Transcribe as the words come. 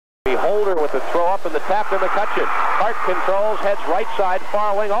Holder with the throw up and the tap to McCutcheon. Hart controls, heads right side,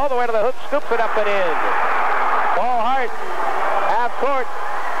 far wing, all the way to the hook, scoops it up and in. Paul Hart, half court,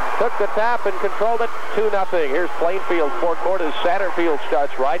 took the tap and controlled it 2-0. Here's Plainfield forecourt as Satterfield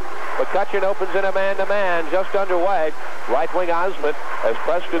starts right. McCutcheon opens in a man-to-man, just underway. Right wing Osmond as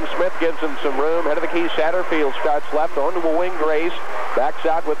Preston Smith gives him some room. Head of the key, Satterfield starts left onto a wing. Grace backs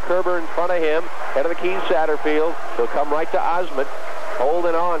out with Kerber in front of him. Head of the key, Satterfield. He'll come right to Osmond.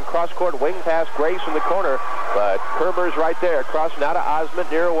 Holding on, cross-court wing pass, Grace in the corner, but Kerber's right there. Cross now to Osmond,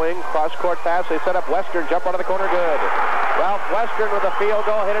 near wing, cross-court pass. They set up Western, jump out of the corner, good. Ralph Western with a field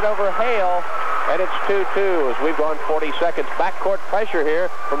goal, hit it over Hale, and it's 2-2 as we've gone 40 seconds. Backcourt pressure here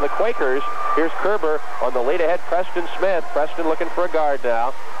from the Quakers. Here's Kerber on the lead ahead, Preston Smith. Preston looking for a guard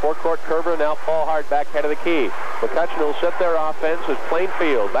now. Forecourt Kerber, now Paul Hart back head of the key. McCutcheon will set their offense as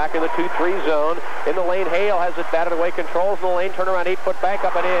Plainfield back in the 2-3 zone. In the lane, Hale has it batted away, controls in the lane, turn around, 8-foot bank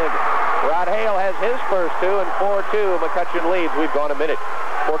up and in. Rod Hale has his first two, and 4-2. McCutcheon leads. We've gone a minute.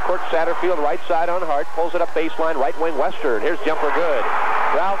 Forecourt Satterfield, right side on Hart, pulls it up baseline, right wing Western. Here's jumper good.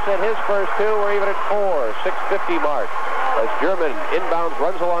 Ralph said his first two, we're even at 4, 6:50 mark. As German inbounds,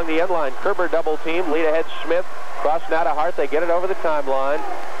 runs along the end line. Kerber double team, lead ahead Smith. Cross now to Hart, they get it over the timeline.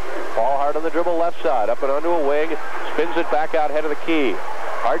 Paul Hart on the dribble left side, up and onto a wing, spins it back out head of the key.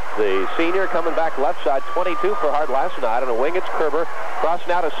 Hart, the senior, coming back left side, 22 for Hart last night. On a wing, it's Kerber. Cross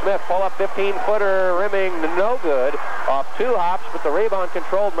now to Smith, pull up 15-footer, rimming, no good. Off 2 hops, but the rebound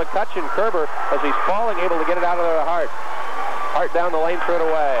controlled McCutcheon. Kerber, as he's falling, able to get it out of the Hart. Hart down the lane, threw it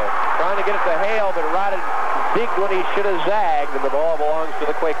away. Trying to get it to Hale, but Rod digged when he should have zagged, and the ball belongs to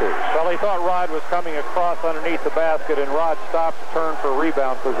the Quakers. Well, he thought Rod was coming across underneath the basket, and Rod stopped to turn for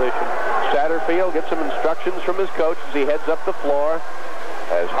rebound position. Satterfield gets some instructions from his coach as he heads up the floor.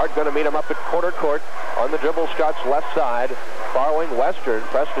 As Hart going to meet him up at quarter court. On the dribble, starts left side. Far wing Western.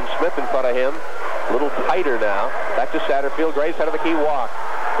 Preston Smith in front of him. A little tighter now. Back to Satterfield. Grace head of the key walk.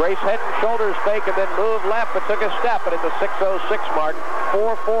 Grace head and shoulders fake and then moved left, but took a step. And at the 6:06 mark,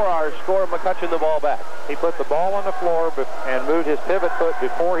 4-4 our score. McCutcheon the ball back. He put the ball on the floor and moved his pivot foot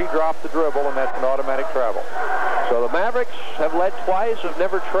before he dropped the dribble, and that's an automatic travel. So the Mavericks have led twice, have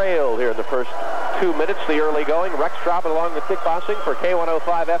never trailed here in the first 2 minutes. The early going. Rex dropping along the kickboxing for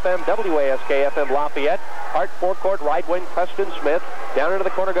K105 FM, WASK FM Lafayette. Hart forecourt, right wing, Preston Smith. Down into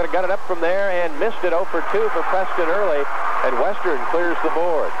the corner, going to gut it up from there and missed it. 0 for 2 for Preston early. And Western clears the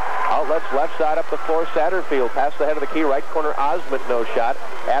board. Outlets left side up the floor, Satterfield. Past the head of the key, right corner, Osmond, no shot.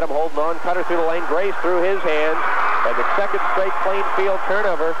 Adam holding on, cutter through the lane, Grace through his hands. And the second straight Plainfield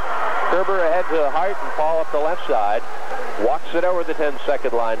turnover. Kerber ahead to Hart and Paul up the left side. Walks it over the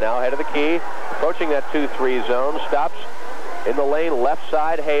 10-second line now, head of the key. Approaching that 2-3 zone, stops in the lane, left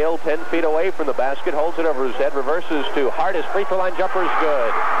side, Hale, 10 feet away from the basket, holds it over his head, reverses to Hart. His free throw line jumper is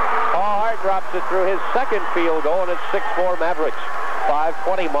good. Paul Hart drops it through his second field goal, and it's 6-4 Mavericks.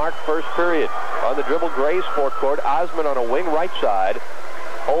 5:20 mark, first period. On the dribble, Grace forecourt, Osmond on a wing right side.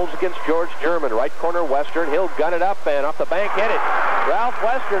 Holds against George German, right corner Western. He'll gun it up and off the bank, hit it. Ralph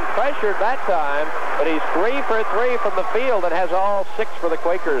Western pressured that time, but he's 3 for 3 from the field and has all 6 for the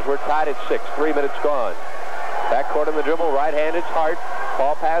Quakers. We're tied at 6, 3 minutes gone. Backcourt on the dribble, right hand, it's Hart.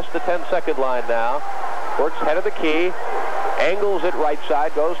 Ball past the 10-second line now. Works head of the key. Angles it right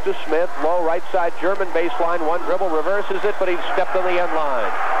side, goes to Smith. Low right side, German baseline. One dribble, reverses it, but he stepped on the end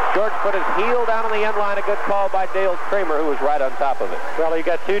line. George put his heel down on the end line. A good call by Dale Kramer, who was right on top of it. Well, he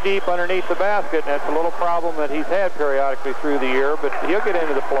got too deep underneath the basket, and that's a little problem that he's had periodically through the year, but he'll get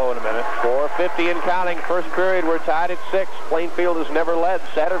into the flow in a minute. 4:50 and counting. First period, we're tied at 6. Plainfield has never led.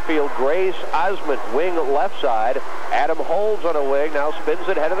 Satterfield, Grace, Osmond, wing left side. Adam holds on a wing, now spins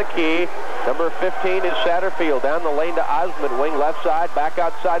it head of the key. Number 15 is Satterfield. Down the lane to Osmond, wing left side, back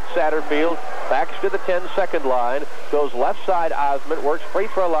outside Satterfield. Backs to the 10-second line. Goes left side Osmond, works free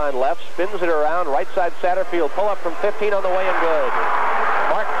throw line left, spins it around, right side Satterfield. Pull up from 15 on the way and good.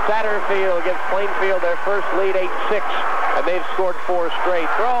 Mark Satterfield gives Plainfield their first lead, 8-6, and they've scored 4 straight.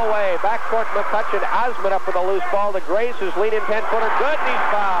 Throw away, backcourt McCutcheon, Osmond up with a loose ball to Grace, who's leading 10-footer, good, and he's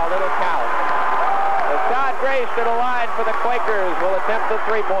fouled. It'll count. Todd Grace to the line for the Quakers will attempt the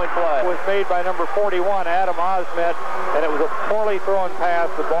three-point play. It was made by number 41, Adam Osmet, and it was a poorly thrown pass.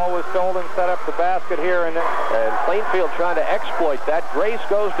 The ball was stolen, set up the basket here. And Plainfield trying to exploit that. Grace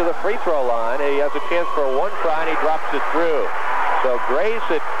goes to the free throw line. He has a chance for a 1 try, and he drops it through. So Grace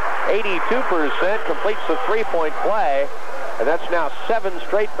at 82% completes the three-point play. And that's now 7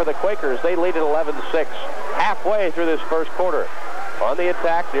 straight for the Quakers. They lead at 11-6 halfway through this first quarter. On the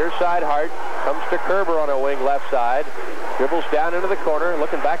attack, near side Hart. Comes to Kerber on a wing left side. Dribbles down into the corner,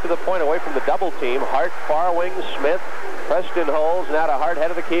 looking back to the point away from the double team. Hart, far wing, Smith. Preston holds, now to Hart,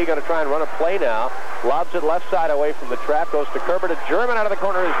 head of the key, going to try and run a play now. Lobs it left side away from the trap, goes to Kerber to German out of the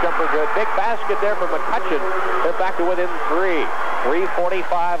corner, his jumper good. Big basket there for McCutcheon. They're back to within 3.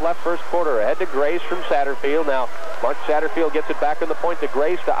 3:45 left first quarter. Ahead to Grace from Satterfield. Now, Mark Satterfield gets it back on the point to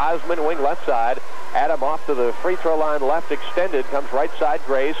Grace, to Osmond, wing left side. Adam off to the free throw line left, extended, comes right side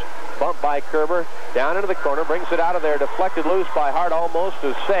Grace. Bump by Kerber, down into the corner, brings it out of there, deflected loose by Hart, almost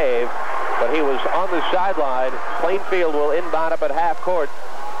a save, but he was on the sideline. Plainfield will inbound up at half court.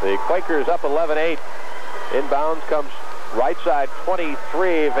 The Quakers up 11-8. Inbounds comes right side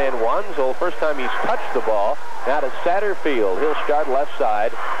 23, Van Wanzel. First time he's touched the ball. Now to Satterfield. He'll start left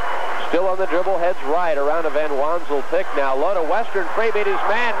side. Still on the dribble, heads right around a Van Wanzel pick now. Low to Western, freebie his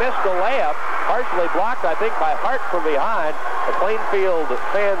man, missed the layup. Partially blocked, I think, by Hart from behind. The Plainfield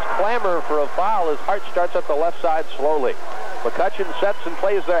fans clamor for a foul as Hart starts up the left side slowly. McCutcheon sets and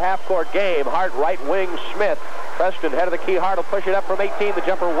plays their half-court game. Hart right wing, Smith. Preston, head of the key. Hart will push it up from 18. The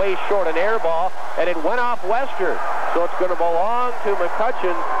jumper way short, an air ball, and it went off Western. So it's going to belong to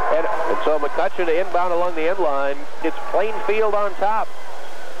McCutcheon. And so McCutcheon to inbound along the end line. It's Plainfield on top.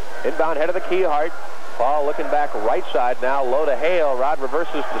 Inbound head of the key, Hart. Paul looking back right side now. Low to Hale. Rod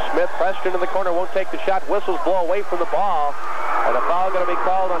reverses to Smith. Preston in the corner, won't take the shot. Whistles blow away from the ball. And a foul going to be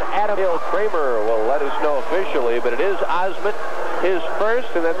called on Adam Hill. Kramer will let us know officially, but it is Osmond, his first,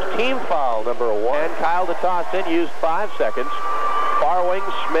 and that's team foul number 1. And Kyle to toss in, used 5 seconds. Far wing,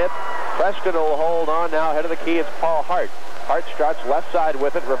 Smith. Preston will hold on now. Head of the key, it's Paul Hart. Hart starts left side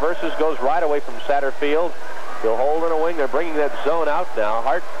with it. Reverses, goes right away from Satterfield. He'll hold in a wing. They're bringing that zone out now.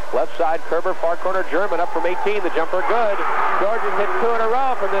 Hart, left side, Kerber, far corner, German up from 18. The jumper good. Georgians hit 2 in a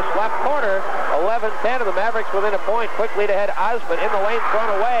row from this left corner. 11-10, and the Mavericks within a point. Quickly to head Osmond in the lane,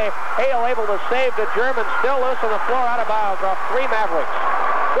 thrown away. Hale able to save the German. Still loose on the floor, out of bounds off 3 Mavericks.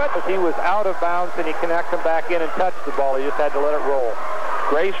 Good. He was out of bounds, and he connected him back in and touched the ball. He just had to let it roll.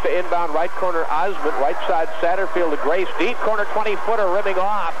 Grace to inbound right corner, Osmond. Right side, Satterfield to Grace. Deep corner, 20-footer rimming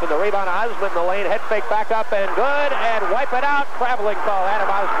off. And the rebound, Osmond in the lane. Head fake back up and good. And wipe it out. Traveling call,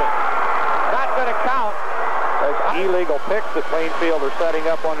 Adam Osmond. Not going to count. There's illegal picks that Plainfield are setting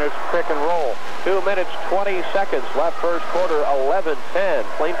up on this pick and roll. 2 minutes, 20 seconds left first quarter, 11-10.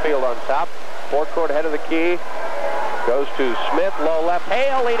 Plainfield on top. Forecourt head of the key. Goes to Smith, low left.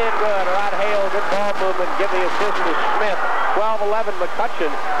 Hale lead in good. Rod Hale, good ball movement. Give the assist to Smith. 12-11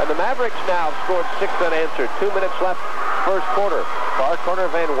 McCutcheon. And the Mavericks now scored 6 unanswered. 2 minutes left first quarter. Far corner,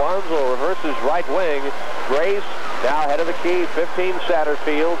 Van Wanzel reverses right wing. Grace now head of the key. 15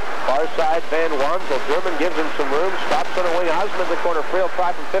 Satterfield. Far side, Van Wanzel. German gives him some room. Stops on the wing. Osmond in the corner. Friel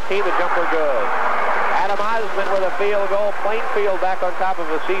try from 15. The jumper good. Adam Osmond with a field goal. Plainfield back on top of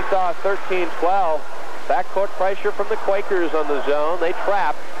a seesaw. 13-12. Backcourt pressure from the Quakers on the zone. They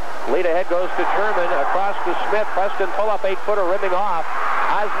trap. Lead ahead goes to German. Across to Smith. Preston pull up 8-footer rimming off.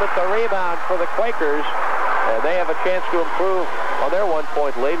 Osmond the rebound for the Quakers. And they have a chance to improve on their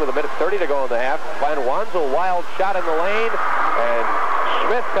 1-point lead with 1:30 to go in the half. Van Wanzel, wild shot in the lane. And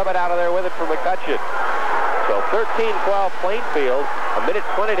Smith coming out of there with it for McCutcheon. So 13-12 Plainfield.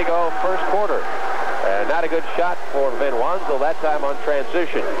 1:20 to go first quarter. And not a good shot for Van Wanzel that time on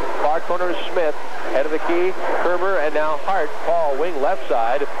transition. Far corner is Smith. Head of the key, Kerber, and now Hart. Paul, wing left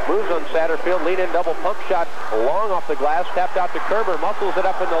side. Moves on Satterfield. Lead in double pump shot. Long off the glass. Tapped out to Kerber. Muscles it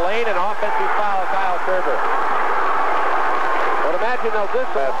up in the lane. And offensive foul, Kyle Kerber. But imagine they'll this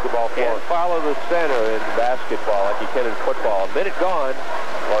basketball can't follow the center in basketball like you can in football. 1 minute gone.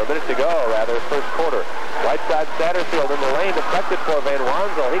 Or 1 minute to go, rather, first quarter. Right side Satterfield in the lane, deflected for Van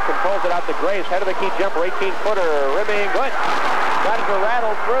Wanzel. He controls it out to Grace. Head of the key jumper, 18-footer, rimming, good. Got it to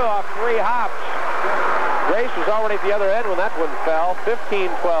rattle through off 3 hops. Grace was already at the other end when that one fell.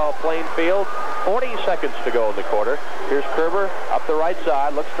 15-12 Plainfield. 40 seconds to go in the quarter. Here's Kerber up the right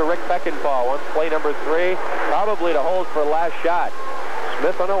side. Looks to Rick Beckenpaugh. On play number 3. Probably to hold for the last shot.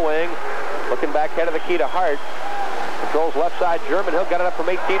 Smith on a wing. Looking back, head of the key to Hart. Controls left side, German. He'll get it up from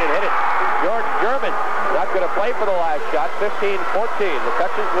 18 and hit it. George German not going to play for the last shot. 15-14.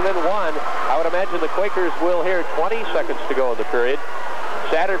 McCutcheon's within 1. I would imagine the Quakers will here. 20 seconds to go in the period.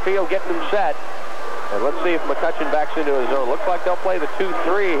 Satterfield getting him set. And let's see if McCutcheon backs into his zone. Looks like they'll play the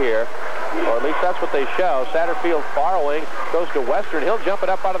 2-3 here. Or at least that's what they show. Satterfield far wing goes to Western. He'll jump it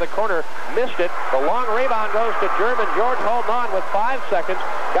up out of the corner. Missed it. The long rebound goes to German. George holding on with 5 seconds.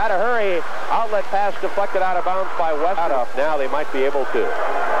 Got to hurry. Outlet pass deflected out of bounds by Western. Now they might be able to.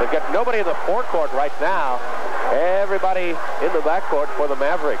 They've got nobody in the forecourt right now. Everybody in the backcourt for the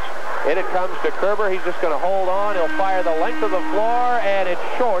Mavericks. In it comes to Kerber. He's just going to hold on. He'll fire the length of the floor, and it's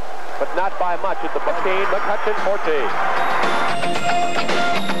short, but not by much at the 15. McCutcheon 14.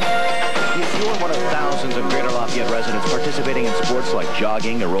 If you're one of thousands of Greater Lafayette residents participating in sports like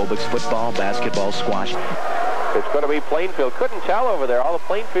jogging, aerobics, football, basketball, squash. It's going to be Plainfield. Couldn't tell over there. All the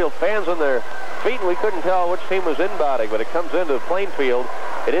Plainfield fans on their feet, and we couldn't tell which team was inbounding, but it comes into Plainfield.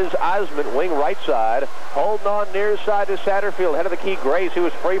 It is Osmond, wing right side. Holding on near side to Satterfield. Head of the key, Grace, who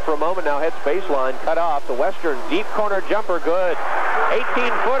was free for a moment, now heads baseline. Cut off. The Western deep corner jumper, good.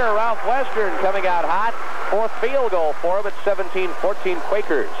 18-footer, Ralph Western coming out hot. Fourth field goal for him at 17-14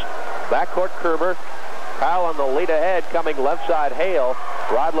 Quakers. Backcourt Kerber. Kyle on the lead ahead, coming left side, Hale.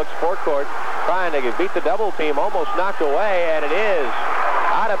 Rod looks forecourt, trying to beat the double team, almost knocked away, and it is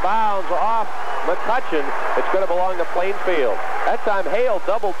out of bounds off McCutcheon. It's going to belong to Plainfield. That time Hale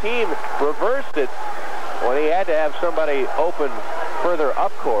double team reversed it when he had to have somebody open further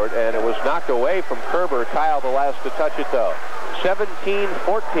up court, and it was knocked away from Kerber. Kyle the last to touch it though.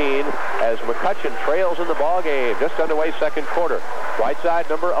 17-14 as McCutcheon trails in the ball game. Just underway second quarter. Right side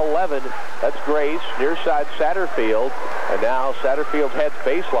number 11. That's Grace. Near side Satterfield. And now Satterfield heads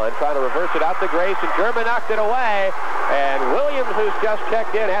baseline, trying to reverse it out to Grace, and German knocked it away. And Williams, who's just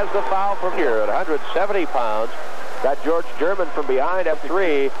checked in, has the foul from here at 170 pounds. Got George German from behind at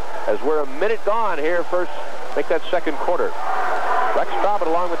 3 as we're a minute gone here. First, make that second quarter. Rex Trobert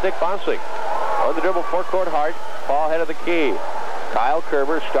along with Dick Bonsing. On the dribble, forecourt Hart. Paul head of the key. Kyle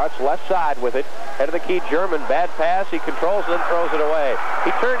Kerber starts left side with it. Head of the key, German. Bad pass. He controls and then throws it away.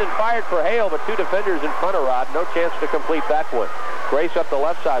 He turned and fired for Hale, but two defenders in front of Rod. No chance to complete that one. Grace up the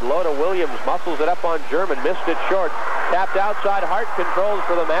left side. Low to Williams. Muscles it up on German. Missed it short. Tapped outside. Hart controls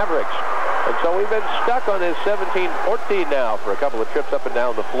for the Mavericks. And so we've been stuck on this 17-14 now for a couple of trips up and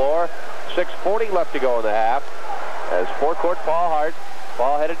down the floor. 6:40 left to go in the half. As forecourt, Paul Hart.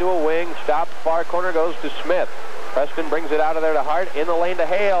 Ball headed to a wing. Stopped. Far corner goes to Smith. Preston brings it out of there to Hart. In the lane to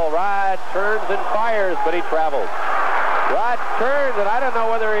Hale. Rod turns and fires, but he traveled. Rod turns, and I don't know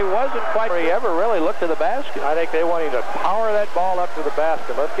whether he wasn't quite, or he ever really looked to the basket. I think they want him to power that ball up to the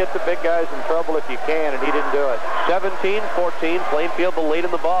basket. Let's get the big guys in trouble if you can, and he didn't do it. 17-14, Plainfield the lead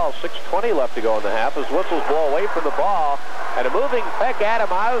in the ball. 6:20 left to go in the half as whistles blow away from the ball. And a moving pick,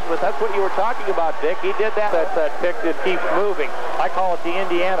 Adam Osmond. That's what you were talking about, Dick. He did that. That's that pick that keeps moving. I call it the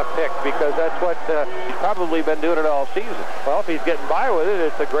Indiana pick because that's what he's probably been doing it all season. Well, if he's getting by with it,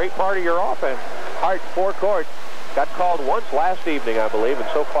 it's a great part of your offense. Hart, forecourt. Got called once last evening, I believe, and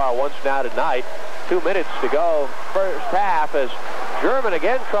so far once now tonight. 2 minutes to go first half as German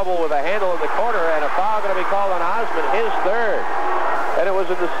again trouble with a handle in the corner, and a foul going to be called on Osmond, his third. And it was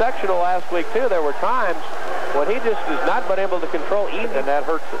in the sectional last week, too. There were times when he just has not been able to control even, and that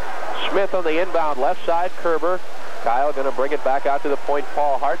hurts it. Smith on the inbound left side, Kerber. Kyle going to bring it back out to the point,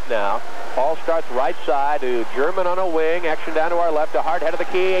 Paul Hart now. Paul starts right side to German on a wing. Action down to our left to Hart, head of the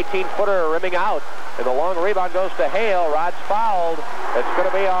key, 18-footer rimming out. And the long rebound goes to Hale. Rod's fouled. It's going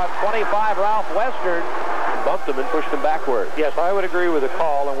to be on 25, Ralph Western. Bumped him and pushed him backward. Yes, I would agree with the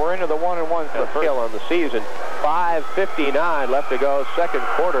call, and we're into the 1-and-1 for Hale on the season. 5:59 left to go, second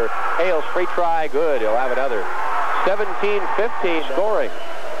quarter. Hale's free try, good. He'll have another. 17-15 scoring.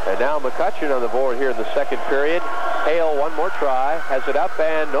 And now McCutcheon on the board here in the second period. Hale, one more try, has it up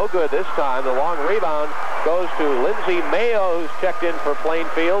and no good this time. The long rebound goes to Lindsey Mayo, who's checked in for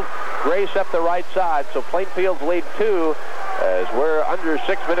Plainfield. Grace up the right side, so Plainfield's lead 2 as we're under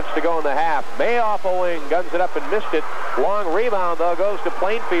 6 minutes to go in the half. Mayo off a wing, guns it up and missed it. Long rebound, though, goes to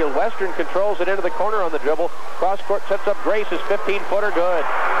Plainfield. Western controls it into the corner on the dribble. Cross court sets up Grace's 15-footer, good.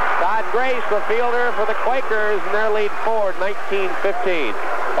 Todd Grace, the fielder for the Quakers, and their lead 4, 19-15.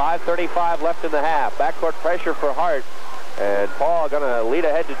 5:35 left in the half. Backcourt pressure for Hart. And Paul going to lead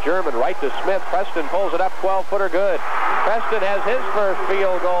ahead to German, right to Smith. Preston pulls it up, 12-footer, good. Preston has his first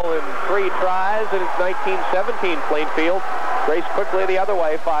field goal in 3 tries, and it's 19-17 Plainfield. Grace quickly the other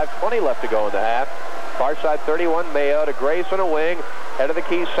way, 5:20 left to go in the half. Far side 31, Mayo to Grace on a wing. Head of the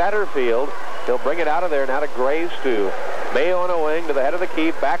key, Satterfield. He'll bring it out of there now to Grace to Mayo on a wing to the head of the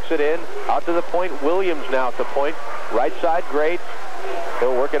key, backs it in. Out to the point, Williams now to point. Right side, Grace.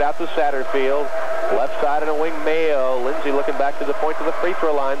 He'll work it out to Satterfield. Left side and a wing, Mayo. Lindsey looking back to the point to the free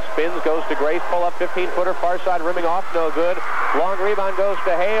throw line. Spins, goes to Grace. Pull up 15-footer. Far side rimming off, no good. Long rebound goes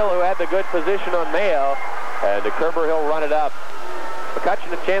to Hale, who had the good position on Mayo. And to Kerber, he'll run it up.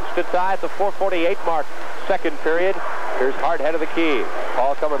 McCutcheon a chance to tie at the 4:48 mark. Second period. Here's Hart, head of the key.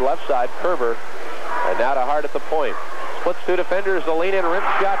 Paul coming left side, Kerber. And now to Hart at the point. Splits 2 defenders. The lean-in rim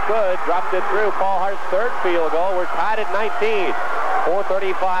shot good. Dropped it through. Paul Hart's third field goal. We're tied at 19.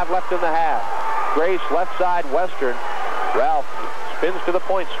 4:35 left in the half. Grace left side, Western. Ralph spins to the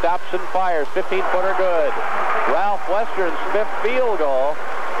point, stops and fires. 15-footer good. Ralph Western's fifth field goal.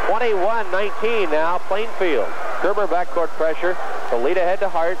 21-19 now, Plainfield. Kerber backcourt pressure. The lead ahead to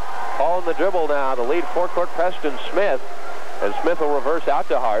Hart. All in the dribble now. The lead forecourt Preston Smith. And Smith will reverse out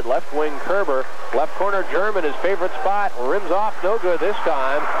to Hart. Left wing Kerber. Left corner German, his favorite spot. Rims off, no good this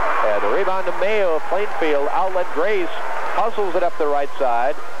time. And the rebound to Mayo of Plainfield. Outlet Grace. Hustles it up the right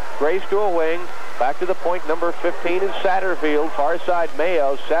side. Grace to a wing. Back to the point. Number 15 is Satterfield. Far side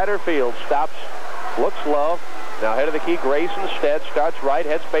Mayo. Satterfield stops. Looks low. Now head of the key, Grace instead. Starts right,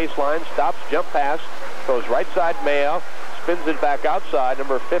 heads baseline. Stops, jump pass. Goes right side Mayo. Spins it back outside.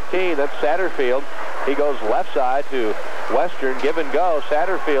 Number 15, that's Satterfield. He goes left side to Western. Give and go.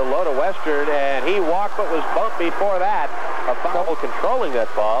 Satterfield low to Western, and he walked but was bumped before that. A foul controlling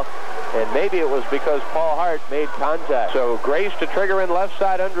that ball, and maybe it was because Paul Hart made contact. So Grace to trigger in left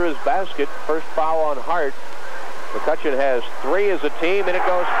side under his basket. First foul on Hart. McCutcheon has 3 as a team, and it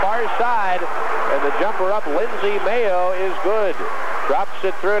goes far side, and the jumper up, Lindsey Mayo, is good. Drops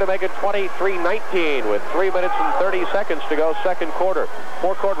it through to make it 23-19 with 3 minutes and 30 seconds to go second quarter.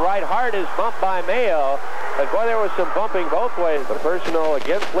 Forecourt right, Hart is bumped by Mayo, but boy, there was some bumping both ways. The personal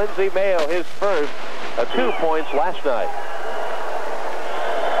against Lindsey Mayo, his first, 2 points last night.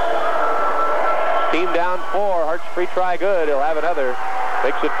 Team down 4, Hart's free try good, he'll have another,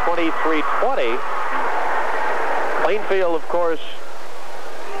 makes it 23-20. Plainfield, of course,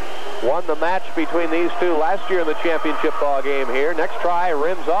 won the match between these two last year in the championship ball game here. Next try,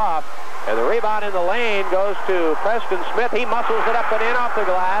 rims off, and the rebound in the lane goes to Preston Smith. He muscles it up and in off the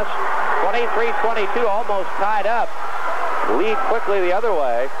glass. 23-22, almost tied up. Lead quickly the other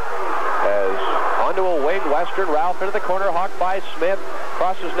way as onto a wing, Western. Ralph into the corner, hawked by Smith.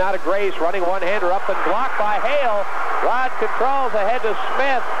 Crosses now to Grace, running one-hander up and blocked by Hale. Rod controls ahead to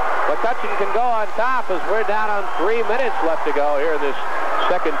Smith. McCutcheon can go on top as we're down on 3 minutes left to go here in this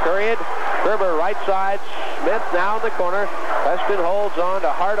second period. Kerber right side, Smith now in the corner. Preston holds on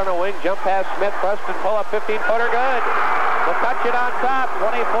to Hart on a wing, jump past Smith. Preston pull up 15-footer good. McCutcheon on top,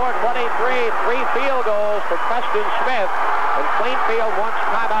 24-23. 3 field goals for Preston Smith, and Plainfield wants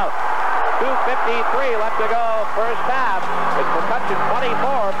timeout. 2:53 left to go first half. It's McCutcheon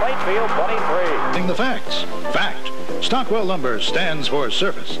 24, Plainfield 23. The facts. Fact. Stockwell Lumber stands for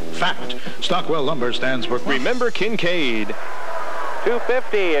service. Fact. Stockwell Lumber stands for... Remember Kincaid.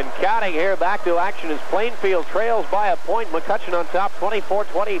 2:50 and counting here. Back to action as Plainfield trails by a point. McCutcheon on top,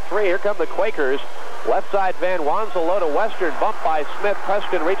 24-23. Here come the Quakers. Left side Van Wansel low to Western. Bumped by Smith.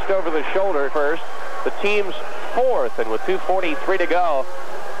 Preston reached over the shoulder first. The team's fourth, and with 2:43 to go,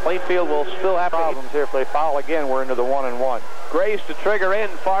 Plainfield will still have problems here. If they foul again, we're into the 1-and-1. Grace to trigger in.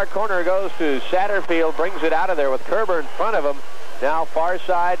 Far corner goes to Satterfield. Brings it out of there with Kerber in front of him. Now far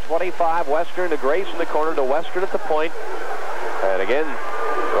side, 25. Western to Grace in the corner to Western at the point. And again,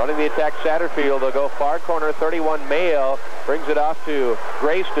 running the attack, Satterfield. They'll go far corner, 31 Mayo. Brings it off to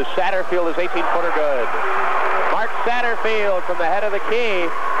Grace to Satterfield. His 18-footer good. Mark Satterfield from the head of the key.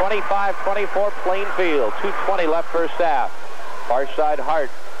 25-24 Plainfield. 2:20 left first half. Far side Hart.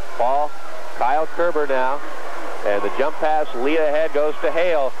 Ball, Kyle Kerber now. And the jump pass, lead ahead, goes to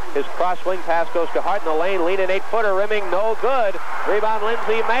Hale. His cross-wing pass goes to Hart in the lane. Lead an 8-footer, rimming, no good. Rebound,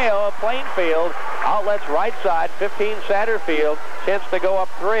 Lindsey Mayo of Plainfield. Outlets right side, 15 Satterfield. Chance to go up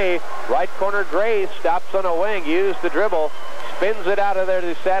 3. Right corner, Grace stops on a wing, used the dribble. Spins it out of there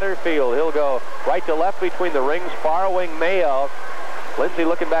to Satterfield. He'll go right to left between the rings. Far wing, Mayo. Lindsey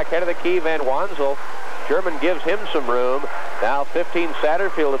looking back head of the key, Van Wansel. German gives him some room. Now 15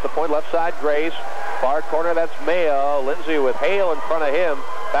 Satterfield at the point, left side Grace. Far corner, that's Mayo. Lindsey with Hale in front of him.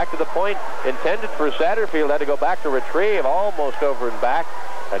 Back to the point, intended for Satterfield. Had to go back to retrieve, almost over and back.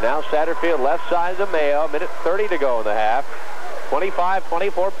 And now Satterfield left side to Mayo. Minute 30 to go in the half.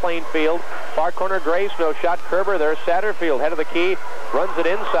 25-24 Plainfield. Far corner Grace, no shot. Kerber, there's Satterfield, head of the key. Runs it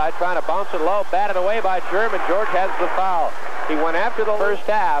inside, trying to bounce it low. Batted away by German. George has the foul. He went after the first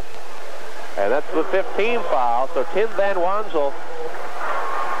half. And that's the 15th foul. So Tim Van Wansel,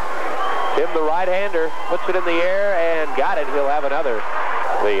 Tim the right-hander, puts it in the air and got it. He'll have another.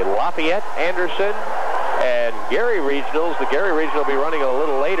 The Lafayette, Anderson, and Gary Regionals. The Gary Regional will be running a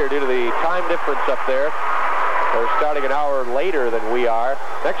little later due to the time difference up there. They're starting an hour later than we are.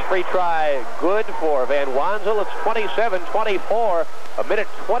 Next free try, good for Van Wansel. It's 27-24. A minute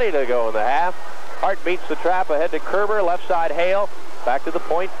 20 to go in the half. Hart beats the trap ahead to Kerber. Left side Hale. Back to the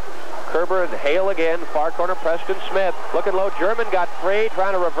point. Kerber and Hale again. Far corner Preston Smith. Looking low. German got free.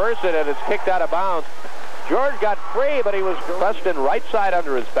 Trying to reverse it, and it's kicked out of bounds. George got free, but he was Preston right side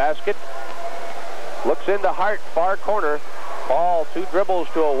under his basket. Looks into Hart. Far corner. Paul, 2 dribbles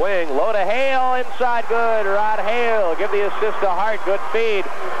to a wing. Low to Hale, inside good. Rod Hale, give the assist to Hart. Good feed.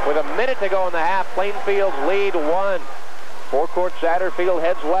 With a minute to go in the half, Plainfield's lead 1. Forecourt Satterfield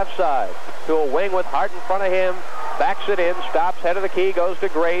heads left side to a wing with Hart in front of him. Backs it in, stops, head of the key, goes to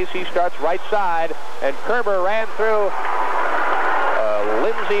Grace. He starts right side, and Kerber ran through.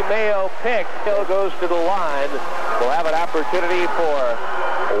 Lindsey Mayo pick. Hill goes to the line. We'll have an opportunity for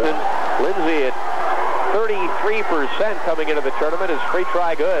Lindsey at 33% coming into the tournament. Is free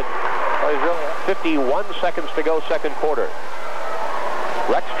try good. 51 seconds to go, second quarter.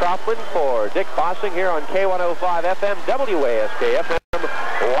 Rex Troutman for Dick Fossing here on K105 FM, WASK FM,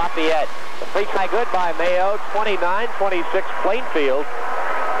 Lafayette. The free try good by Mayo, 29-26 Plainfield,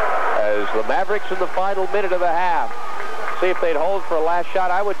 as the Mavericks in the final minute of the half. See if they'd hold for a last shot.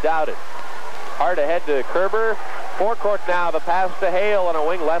 I would doubt it. Hard ahead to Kerber. Forecourt now, the pass to Hale on a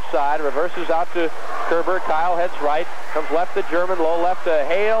wing left side. Reverses out to Kerber. Kyle heads right. Comes left to German. Low left to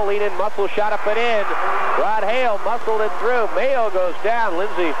Hale. Lean in muscle shot up and in. Rod Hale muscled it through. Mayo goes down.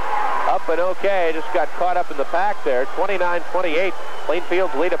 Lindsey up and okay. Just got caught up in the pack there. 29-28.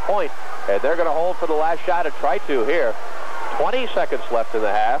 Plainfield's lead a point. And they're going to hold for the last shot to try to here. 20 seconds left in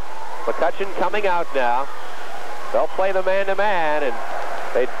the half. McCutcheon coming out now. They'll play the man-to-man, and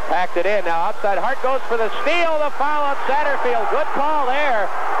they packed it in. Now outside, Hart goes for the steal, the foul on Satterfield. Good call there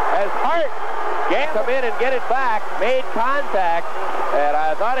as Hart come in and get it back, made contact, and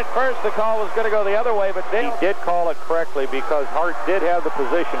I thought at first the call was going to go the other way, but then he did call it correctly because Hart did have the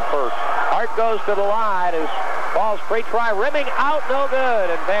position first. Hart goes to the line as ball's free try, rimming out, no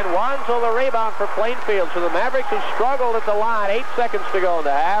good, and Van Wansel the rebound for Plainfield. So the Mavericks have struggled at the line. 8 seconds to go in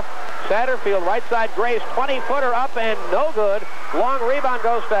the half. Satterfield, right side Grace, 20-footer up and no good. Long rebound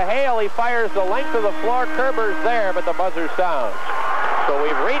goes to Hale. He fires the length of the floor. Kerber's there, but the buzzer sounds. So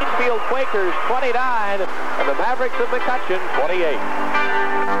we've Reedfield Quakers 29 and the Mavericks of McCutcheon 28.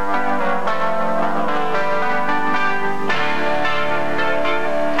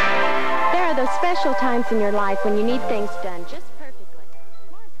 There are those special times in your life when you need things done just perfectly.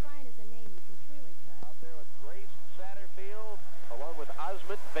 Morris Bryant is a name you can truly trust. Out there with Grace and Satterfield, along with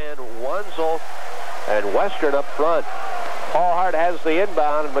Osmond, Van Wansel, and Western up front. Paul Hart has the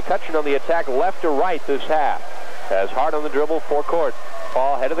inbound, and McCutcheon on the attack left to right this half. As Hart on the dribble, forecourt.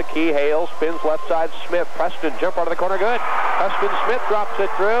 Paul head of the key, Hale spins left side, Smith. Preston jump out of the corner, good. Preston Smith drops it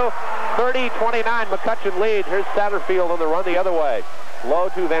through. 30-29, McCutcheon leads. Here's Satterfield on the run the other way. Low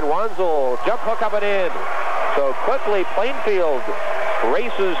to Van Wansel, jump hook up and in. So quickly, Plainfield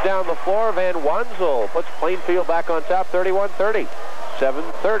races down the floor. Van Wansel puts Plainfield back on top, 31-30.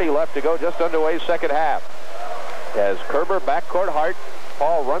 7:30 left to go, just underway second half. As Kerber backcourt, Hart.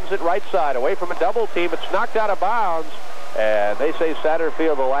 Paul runs it right side, away from a double team. It's knocked out of bounds, and they say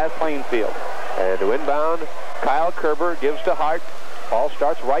Satterfield the last Plainfield. And to inbound, Kyle Kerber gives to Hart. Paul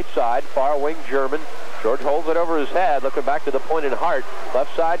starts right side, far wing German. George holds it over his head, looking back to the point in Hart.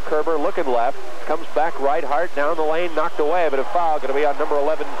 Left side, Kerber looking left. Comes back right, Hart down the lane, knocked away, but a foul going to be on number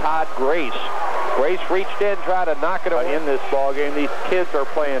 11, Todd Grace. Grace reached in, tried to knock it away. In this ball game, these kids are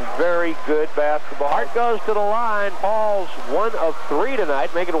playing very good basketball. Hart goes to the line. Paul's 1 of 3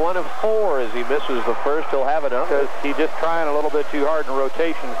 tonight, making 1 of 4 as he misses the first. He'll have enough. Because he's just trying a little bit too hard, and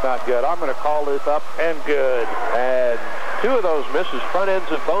rotation's not good. I'm going to call this up and good. And 2 of those misses, front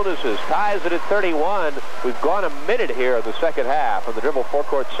ends of bonuses. Ties it at 31. We've gone a minute here in the second half. On the dribble,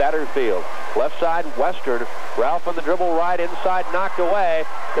 forecourt, Satterfield. Left side, Western. Ralph on the dribble right, inside, knocked away.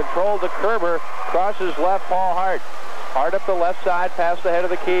 Controlled to Kerber. Crosses left, Paul Hart. Hart up the left side, past the head of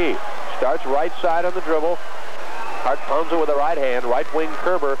the key. Starts right side on the dribble. Hart pounds it with the right hand. Right wing,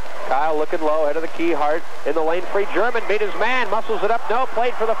 Kerber. Kyle looking low, head of the key. Hart in the lane free. German beat his man, muscles it up. No,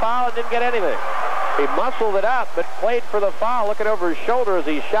 played for the foul and didn't get anything. He muscled it up, but played for the foul, looking over his shoulder as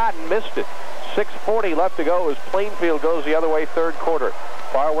he shot and missed it. 6:40 left to go as Plainfield goes the other way, third quarter.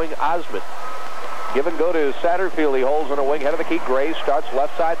 Far wing, Osmond. Give and go to Satterfield. He holds on a wing, head of the key. Gray starts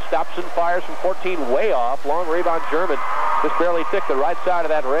left side, stops and fires from 14, way off. Long rebound, German. Just barely ticked the right side of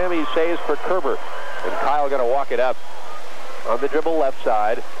that rim. He saves for Kerber. And Kyle going to walk it up. On the dribble, left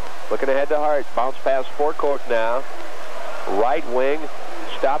side. Looking ahead to Hart. Bounce pass forecourt now. Right wing.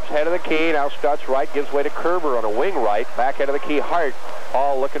 Stops head of the key. Now starts right. Gives way to Kerber on a wing right. Back head of the key, Hart.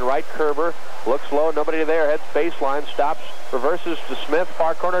 Paul looking right. Kerber. Looks low. Nobody there. Heads baseline. Stops. Reverses to Smith.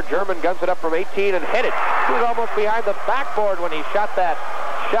 Far corner. German guns it up from 18 and hit it. He was almost behind the backboard when he shot that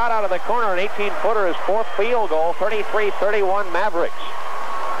shot out of the corner. An 18-footer. His 4th field goal. 33-31 Mavericks.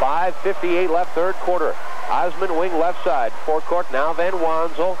 5:58 left, third quarter. Osmond wing left side. Forecourt now Van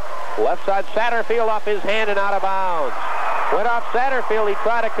Wansel. Left side Satterfield off his hand and out of bounds. Went off Satterfield. He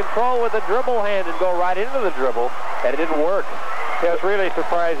tried to control with the dribble hand and go right into the dribble. and it didn't work. It's really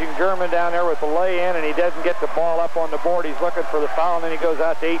surprising. German down there with the lay-in, and he doesn't get the ball up on the board. He's looking for the foul, and then he goes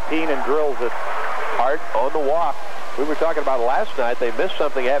out to 18 and drills it. Hart on the walk. We were talking about last night. They missed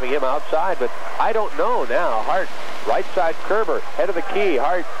something having him outside, but I don't know now. Hart, right side Kerber, head of the key.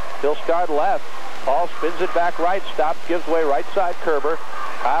 Hart, he'll start left. Paul spins it back right, stops, gives way right side Kerber.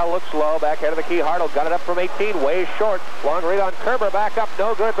 Kyle looks low, back head of the key. Hartle got it up from 18, way short. Long rebound, Kerber back up,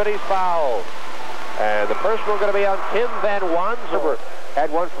 no good, but he's fouled. And the personal going to be on Tim Van Wanzer.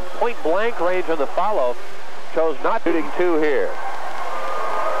 Had one from point blank range on the follow. Chose not shooting two here.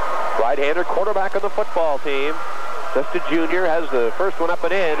 Right-hander quarterback on the football team. Just a junior, has the first one up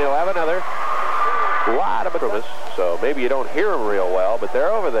and in. He'll have another. A lot of it, so maybe you don't hear him real well, but they're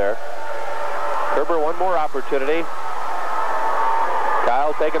over there. Kerber, one more opportunity.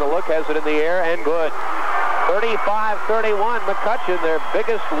 Kyle taking a look, has it in the air, and good. 35-31, McCutcheon, their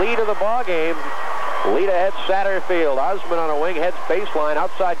biggest lead of the ball game. Lead ahead Satterfield. Osmond on a wing, heads baseline.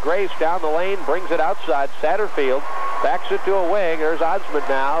 Outside Grace, down the lane, brings it outside. Satterfield backs it to a wing. There's Osmond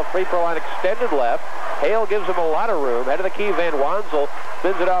now. Free throw line extended left. Hale gives him a lot of room. Head of the key, Van Wanzel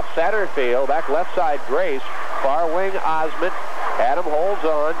spins it off Satterfield. Back left side, Grace. Far wing, Osmond. Adam holds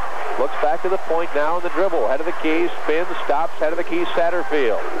on. Looks back to the point now on the dribble. Head of the key, spins, stops. Head of the key,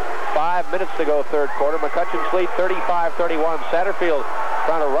 Satterfield. 5 minutes to go, third quarter. McCutcheon's lead 35-31. Satterfield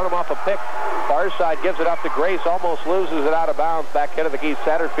trying to run him off a pick. Far side gives it off to Grace. Almost loses it out of bounds. Back head of the key,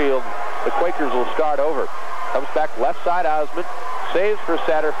 Satterfield. The Quakers will start over. Comes back left side, Osmond. Saves for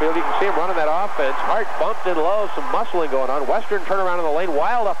Satterfield. You can see him running that offense. Hart bumped in low. Some muscling going on. Western turnaround in the lane.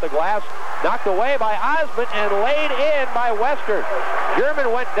 Wild off the glass. Knocked away by Osmond and laid in by Western.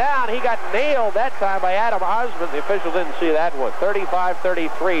 German went down. He got nailed that time by Adam Osmond. The official didn't see that one.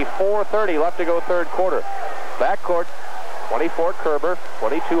 35-33. 4:30 left to go, third quarter. Backcourt, 24 Kerber,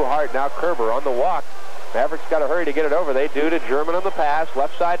 22 Hart. Now Kerber on the walk. Mavericks got to hurry to get it over. They do to German on the pass.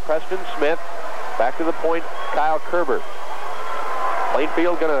 Left side, Preston Smith. Back to the point, Kyle Kerber.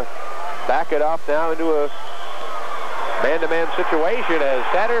 Plainfield going to back it off now into a man-to-man situation as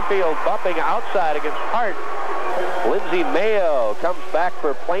Satterfield bumping outside against Hart. Lindsey Mayo comes back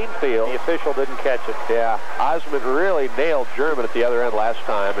for Plainfield. The official didn't catch it. Yeah, Osmond really nailed German at the other end last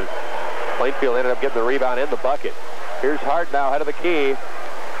time, and Plainfield ended up getting the rebound in the bucket. Here's Hart now, head of the key.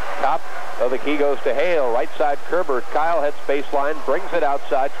 Top of the key goes to Hale. Right side Kerber. Kyle heads baseline, brings it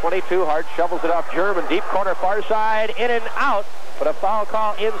outside. 22 Hart shovels it off German. Deep corner, far side, in and out. But a foul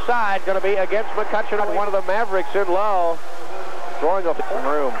call inside, going to be against McCutcheon. One of the Mavericks in low, throwing off the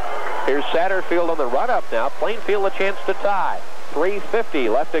room. Here's Satterfield on the run-up now. Plainfield a chance to tie.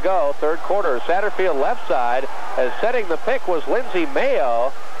 3:50 left to go, third quarter. Satterfield left side, as setting the pick was Lindsey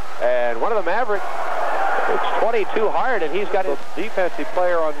Mayo. And one of the Mavericks, it's 22 Hart, and he's got his defensive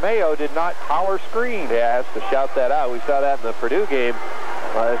player on Mayo did not holler screen. Yeah, has to shout that out. We saw that in the Purdue game.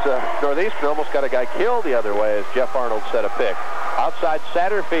 Northeastern almost got a guy killed the other way as Jeff Arnold set a pick. Outside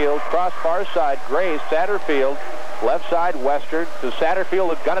Satterfield, cross far side, Grace. Satterfield, left side, Western. To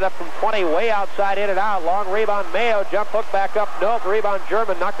Satterfield, who got it up from 20, way outside, in and out. Long rebound, Mayo, jump hook back up. Nope, rebound,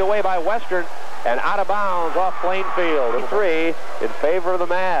 German, knocked away by Western. And out of bounds off Plainfield. 3 in favor of the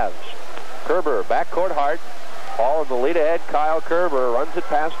Mavs. Kerber, backcourt Hart. All in the lead ahead, Kyle Kerber runs it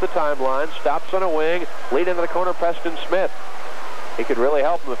past the timeline, stops on a wing, lead into the corner, Preston Smith. He could really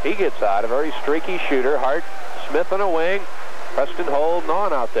help him if he gets out. A very streaky shooter. Hart, Smith on a wing. Preston holding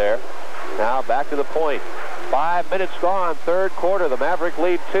on out there. Now back to the point. 5 minutes gone, third quarter. The Maverick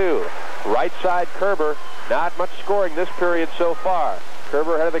lead 2. Right side Kerber. Not much scoring this period so far.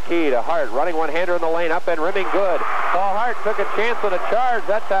 Kerber head of the key to Hart, running one-hander in the lane, up and rimming good. Paul Hart took a chance on a charge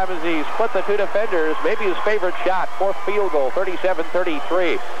that time as he split the two defenders. Maybe his favorite shot, fourth field goal,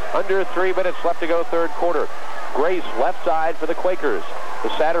 37-33. Under 3 minutes left to go, third quarter. Grace left side for the Quakers. The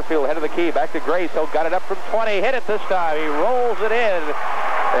Satterfield head of the key, back to Grace. He'll got it up from 20, hit it this time. He rolls it in,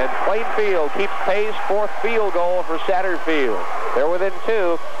 and Plainfield keeps pace. Fourth field goal for Satterfield. They're within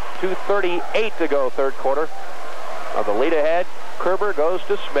 2. 2:38 to go, third quarter. On the lead ahead, Kerber goes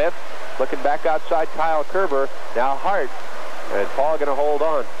to Smith. Looking back outside, Kyle Kerber. Now Hart, and Paul going to hold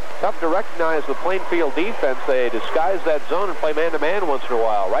on. Tough to recognize the Plainfield defense. They disguise that zone and play man-to-man once in a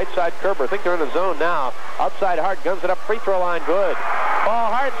while. Right side Kerber. I think they're in the zone now. Outside Hart guns it up. Free throw line good.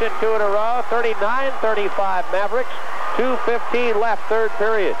 Paul Hart's hit 2 in a row. 39-35 Mavericks. 2:15 left, third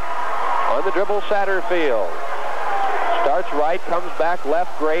period. On the dribble, Satterfield. Starts right, comes back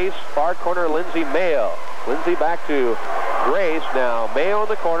left, Grace. Far corner, Lindsey Mayo. Lindsey back to Grace. Now Mayo in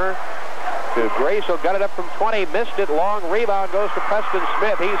the corner. To Grace, who got it up from 20, missed it. Long rebound goes to Preston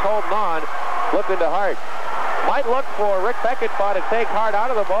Smith. He's holding on. Flipping to Hart. Might look for Rick Beckett to take Hart out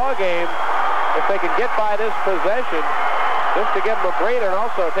of the ball game. if they can get by this possession, just to give them a breather, and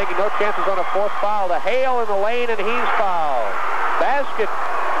also taking no chances on a fourth foul. To Hale in the lane, and he's fouled. Basket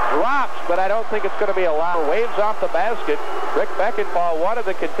drops, but I don't think it's going to be allowed. Waves off the basket. Rick Beckenbaugh wanted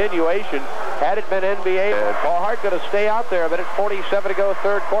the continuation. Had it been NBA, and Paul Hart going to stay out there. A minute 47 to go,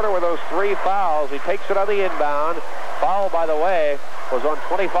 third quarter with those 3 fouls. He takes it on the inbound. Foul, by the way, was on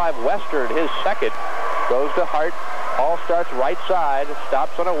 25 Western, his second. Goes to Hart. Paul starts right side,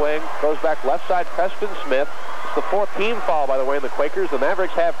 stops on a wing, goes back left side, Preston Smith. It's the 4th team foul, by the way, in the Quakers. The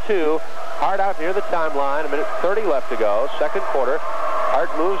Mavericks have 2. Hart out near the timeline, a minute 30 left to go, second quarter. Hart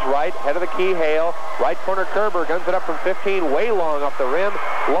moves right, head of the key, Hale. Right corner, Kerber guns it up from 15, way long off the rim.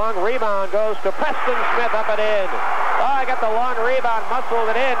 Long rebound goes to Preston Smith, up and in. Oh, I got the long rebound, muscled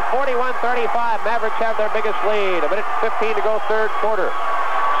it in. 41-35, Mavericks have their biggest lead. A minute 15 to go, third quarter.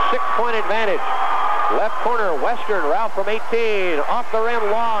 6-point advantage. Left corner, Western, Ralph from 18. Off the rim,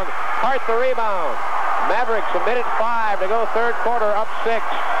 long. Hart the rebound. Mavericks, a minute 5 to go, third quarter, up 6.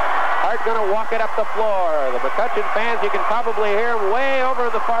 Hart going to walk it up the floor. The McCutcheon fans, you can probably hear him way over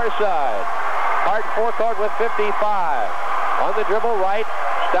on the far side. Hart forecourt with 55. On the dribble right,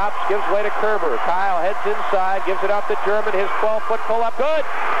 stops, gives way to Kerber. Kyle heads inside, gives it off to German. His 12-foot pull-up, good.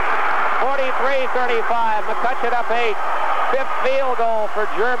 43-35, McCutcheon up 8. 5th field goal for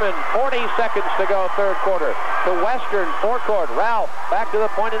German. 40 seconds to go, third quarter. To Western, forecourt. Ralph back to the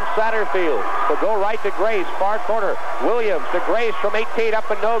point in Satterfield. To go right to Grace, far corner. Williams to Grace from 18,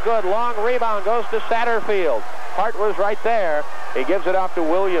 up and no good. Long rebound goes to Satterfield. Hart was right there. He gives it off to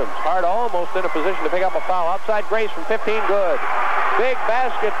Williams. Hart almost in a position to pick up a foul. Outside Grace from 15, good. Big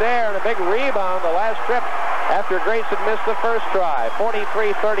basket there and a big rebound the last trip after Grace had missed the first try.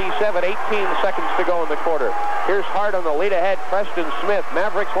 43-37, 18 seconds to go in the quarter. Here's Hart on the lead ahead, Preston Smith.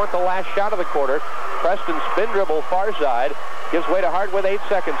 Mavericks want the last shot of the quarter. Preston spin dribble far side. Gives way to Hart with 8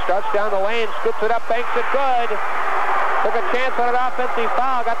 seconds. Starts down the lane, scoops it up, banks it good. Took a chance on an offensive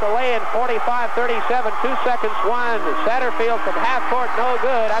foul. Got the lay in 45-37, 2 seconds, 1. Satterfield from half court, no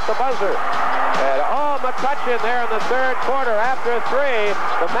good at the buzzer. And McCutcheon there in the third quarter after 3.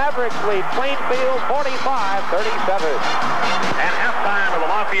 The Mavericks lead Plainfield 45-37. At halftime of the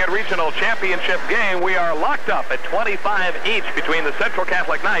Lafayette Regional Championship game, we are locked up at 25 each between the Central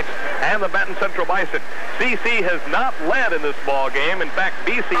Catholic Knights and the Benton Central Bison. CC has not led in this ball game. In fact,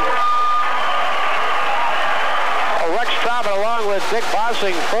 BC... Rex Traubert along with Dick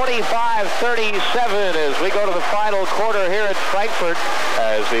Bossing, 45-37 as we go to the final quarter here at Frankfurt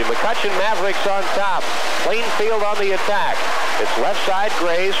as the McCutcheon Mavericks on top. Plainfield on the attack. It's left side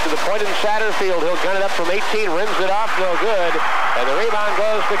Grace to the point in Satterfield. He'll gun it up from 18, rims it off, no good. And the rebound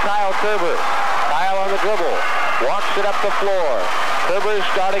goes to Kyle Kerber. Kyle on the dribble, walks it up the floor. Kerber is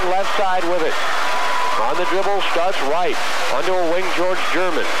starting left side with it. On the dribble, starts right. Onto a wing, George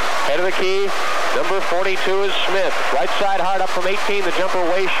German. Head of the key, number 42 is Smith. Right side Hart up from 18, the jumper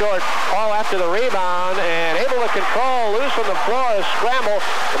way short. Paul after the rebound and able to control, loose on the floor, a scramble,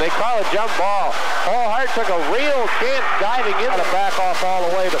 and they call a jump ball. Paul Hart took a real chance diving in to back off all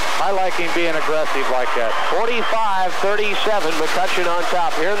the way, but I like him being aggressive like that. 45-37, McCutcheon on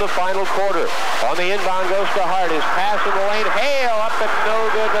top here in the final quarter. On the inbound goes to Hart. His pass in the lane, Hale up and no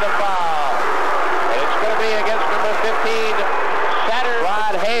good, but a foul. And it's going to be against number 15,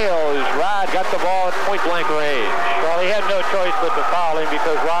 Rod Hale, as Rod got the ball at point-blank range. Well, he had no choice but to foul him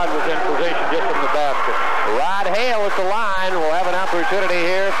because Rod was in position just from the basket. Rod Hale at the line will have an opportunity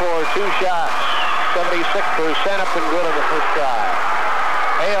here for 2 shots. 76% up and good on the first try.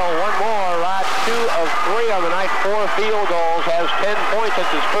 Hale, one more. Rod, 2 of 3 on the night, 4 field goals, has 10 points.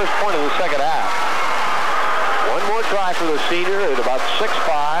 That's his first point of the second half. One more try for the senior at about 6'5".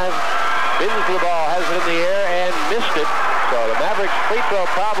 Spins the ball, has it in the air, and missed it. So the Mavericks free throw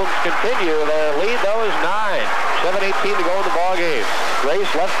problems continue. Their lead, though, is 9. 7:18 to go in the ball game. Grace,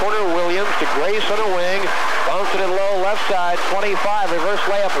 left corner, Williams to Grace on a wing. Bouncing it low, left side, 25. Reverse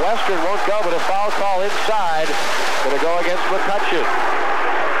layup, Western won't go, but a foul call inside. Going to go against McCutcheon.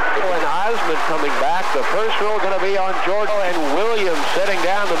 And Osmond coming back. The first roll going to be on George and Williams setting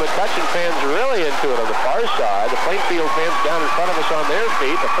down. The McCutcheon fans really into it on the far side. The Plainfield fans down in front of us on their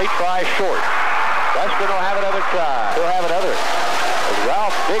feet. The free try short. Western will have another try. He'll have another. As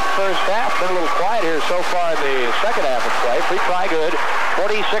Ralph, big first half. Been a little quiet here so far in the second half of play. Free try good.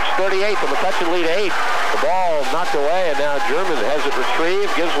 46-38. The McCutcheon lead 8. The ball knocked away, and now German has it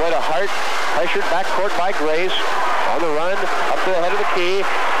retrieved. Gives way to Hart. Pressured backcourt by Grace. On the run, up to the head of the key.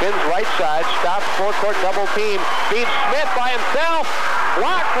 Spins right side. Stops forecourt double team. Feeds Smith by himself.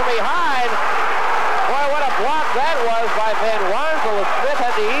 Blocked from behind. Boy, what a block that was by Van Wansel. Smith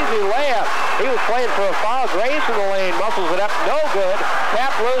had the easy layup. He was playing for a foul. Grace in the lane, muscles it up, no good.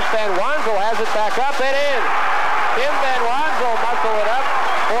 Tap loose, Van Wansel has it,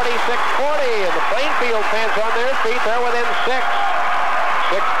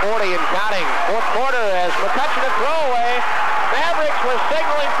 46-40 and counting. Fourth quarter as McCutcheon a throwaway. Mavericks was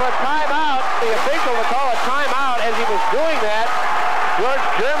signaling for a timeout. The official would call a timeout. As he was doing that, George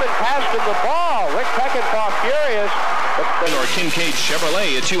German passed him the ball. Rick Peckinpah furious. Or Kincaid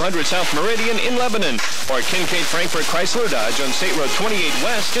Chevrolet at 200 South Meridian in Lebanon. Or Kincaid Frankfurt Chrysler Dodge on State Road 28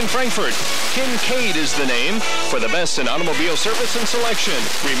 West in Frankfurt. Kincaid is the name for the best in automobile service and selection.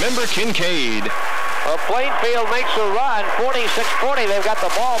 Remember Kincaid. Well, Plainfield makes a run, 46-40. They've got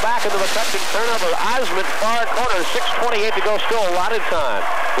the ball back into the McCutcheon turnover. Osmond, far corner, 6:28 to go, still a lot of time.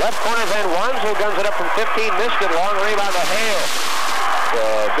 Left corner, Van Wansel guns it up from 15, missed it. Long rebound to Hale.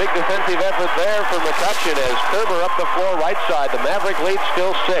 Big defensive effort there for McCutcheon as Kerber up the floor right side. The Maverick lead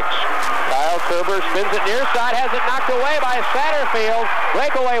still 6. Kyle Kerber spins it near side, has it knocked away by Satterfield.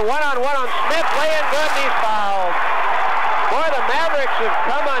 Breakaway one-on-one on Smith, laying good, and he's fouled. Boy, the Mavericks have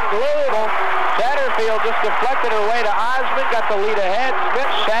come unglued. Satterfield just deflected her way to Osmond, got the lead ahead.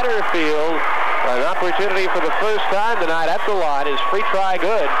 Smith, Satterfield, an opportunity for the first time tonight at the line. His free try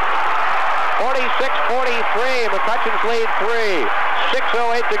good. 46-43, McCutcheon's lead 3.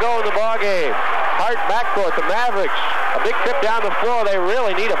 6:08 to go in the ballgame. Hart backcourt, the Mavericks. A big trip down the floor. They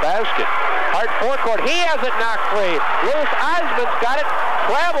really need a basket. Hart forecourt. He has it knocked free. Loose. Osmond's got it.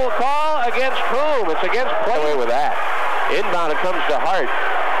 Travel call against whom? It's against play. Away with that. Inbound it comes to Hart.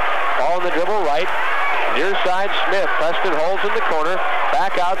 Ball in the dribble right. Near side Smith. Preston holds in the corner.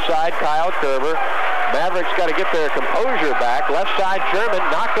 Back outside Kyle Kerber. Mavericks got to get their composure back. Left side German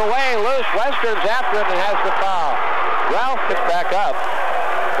knocked away. Loose. Western's after him and has the foul. Ralph gets back up.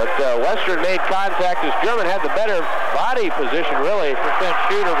 But Western made contact as German had the better body position, really. %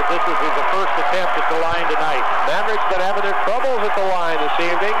 shooter, but this was his first attempt at the line tonight. Mavericks been having their troubles at the line this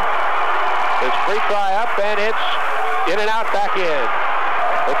evening. His free try up, and it's in and out back in.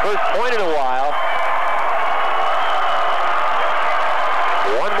 The first point in a while.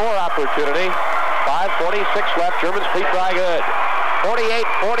 One more opportunity. 5:46 left. German's free try good.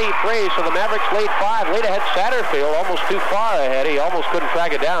 48-43, so the Mavericks lead 5. Lead ahead Satterfield, almost too far ahead. He almost couldn't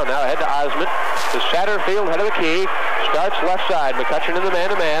track it down. Now ahead to Osmond. To Satterfield, head of the key. Starts left side. McCutcheon in the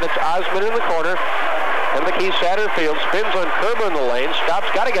man-to-man. It's Osmond in the corner. Head of the key, Satterfield. Spins on Kerber in the lane. Stops,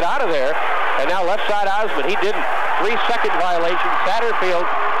 got to get out of there. And now left side Osmond. He didn't. 3-second violation. Satterfield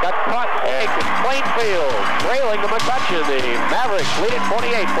got caught. And Plainfield trailing to McCutcheon. The Mavericks lead at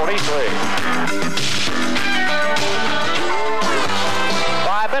 48-43.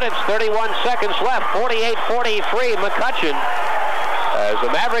 5 minutes, 31 seconds left. 48-43, McCutcheon. As the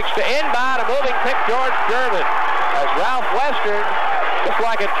Mavericks to inbound, a moving pick, George German. As Ralph Western, just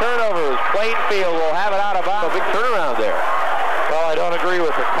like a turnover, as Plainfield will have it out of bounds. A big turnaround there. Well, I don't agree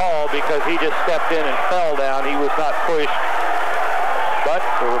with the call because he just stepped in and fell down. He was not pushed. But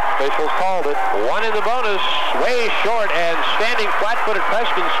the officials called it. One in the bonus, way short, and standing flat-footed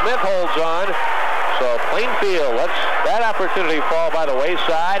Preston Smith holds on. So Plainfield lets that opportunity fall by the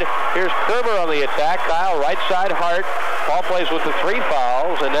wayside. Here's Kerber on the attack. Kyle, right side, Hart. Paul plays with the 3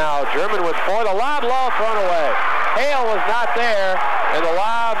 fouls, and now German with 4. The lob low thrown away. Hale was not there, and the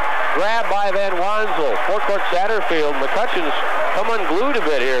lob grabbed by Van Wansel. Forecourt Satterfield. McCutcheon's come unglued a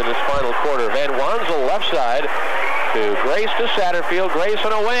bit here in this final quarter. Van Wansel left side to Grace to Satterfield. Grace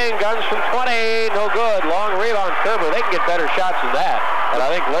on a wing, guns from 20, no good. Long rebound, Kerber. They can get better shots than that, and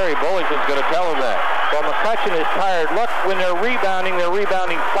I think Larry Bullington's going to tell them that. Well, McCutcheon is tired. Look, when they're rebounding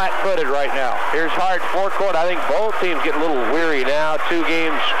flat-footed right now. Here's Hart, forecourt. I think both teams get a little weary now. 2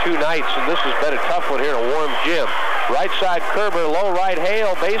 games, 2 nights, and this has been a tough one here in a warm gym. Right side, Kerber, low right,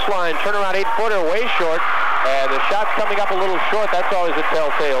 Hale, baseline, turnaround 8-footer, way short. And the shot's coming up a little short. That's always a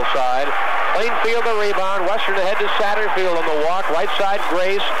telltale side. Plainfield the rebound. Western ahead to Satterfield on the walk. Right side,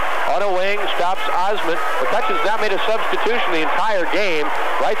 Grace on a wing. Stops Osmond. McCutcheon's not made a substitution the entire game.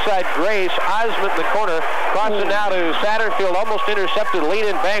 Right side, Grace. Osmond in the corner. Crossing now to Satterfield. Almost intercepted. Lead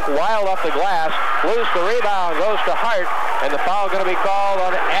in bank. Wild off the glass. Loose the rebound. Goes to Hart. And the foul going to be called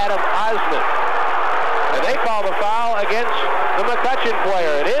on Adam Osmond. And they call the foul against the McCutcheon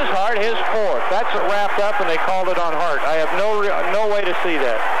player. It is Hart, his 4th. That's it wrapped up, and they called it on Hart. I have no way to see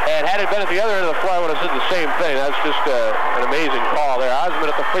that. And had it been at the other end of the floor, I would have said the same thing. That's just an amazing call there.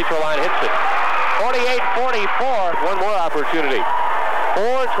 Osmond at the free throw line hits it. 48-44. One more opportunity.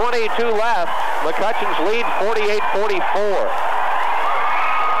 4:22 left. McCutcheon's lead 48-44.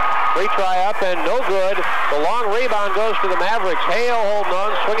 Free try up and no good. The long rebound goes to the Mavericks. Hale holding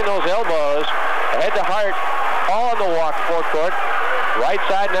on, swinging those elbows. Ahead to Hart. All on the walk forecourt. Right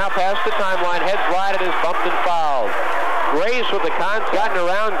side now past the timeline. Heads right and is bumped and fouled. Grace with the gotten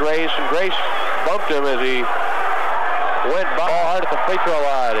around Grace, and Grace bumped him as he went ball hard at the free throw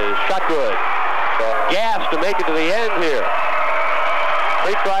line. His shot good. So gas to make it to the end here.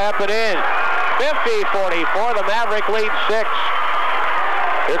 Free try up and in. 50-44. The Maverick leads 6.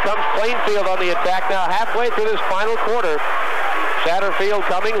 Here comes Plainfield on the attack now, halfway through this final quarter. Satterfield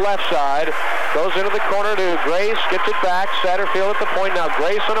coming left side. Goes into the corner to Grace. Gets it back. Satterfield at the point now.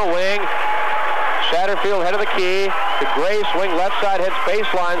 Grace on a wing. Satterfield head of the key to Grace, wing left side, heads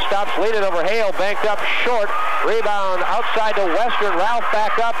baseline, stops leading over Hale, banked up short, rebound outside to Western, Ralph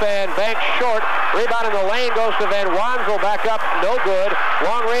back up and banked short, rebound in the lane goes to Van Wansel, back up, no good,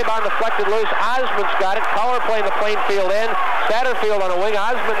 long rebound deflected loose, Osmond's got it, power play in the Plainfield end, Satterfield on a wing,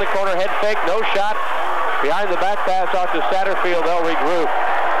 Osmond in the corner, head fake, no shot, behind the back pass out to Satterfield, they'll regroup.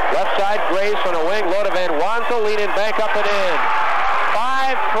 Left side, Grace on a wing, low to Van Wansel, lead in, bank up and in.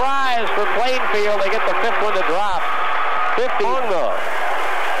 5 tries for Plainfield. They get the 5th one to drop. 50 long though.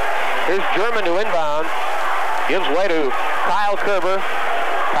 Here's German to inbound. Gives way to Kyle Kerber.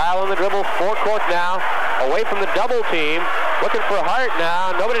 Kyle on the dribble, forecourt now. Away from the double team. Looking for Hart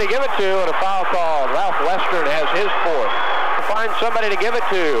now. Nobody to give it to, and a foul called. Ralph Western has his 4th. Find somebody to give it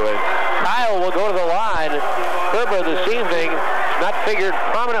to, and Kyle will go to the line. Kerber this evening not figured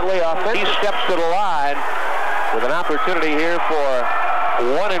prominently off. He steps to the line with an opportunity here for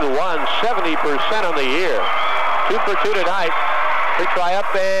 1 and 1, 70% on the year. 2 for 2 tonight. Free try up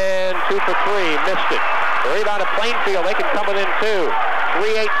and 2 for 3. Missed it. The rebound to Plainfield. They can come within 2.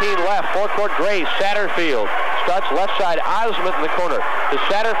 3:18 left. Forecourt Grace. Satterfield starts left side. Osmond in the corner. To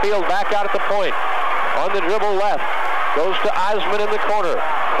Satterfield back out at the point. On the dribble left. Goes to Osmond in the corner.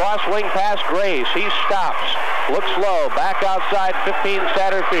 Cross wing pass Grace. He stops. Looks low. Back outside 15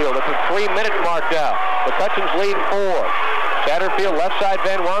 Satterfield. At the 3-minute mark now. McCutcheon's lead 4. Satterfield left side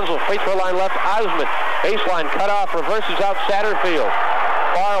Van Wansel. Free throw line left Osmond. Baseline cut off. Reverses out Satterfield.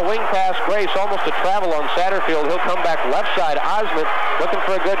 Far wing pass Grace. Almost a travel on Satterfield. He'll come back left side. Osmond looking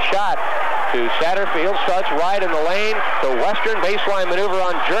for a good shot. To Satterfield. Starts right in the lane. The Western baseline maneuver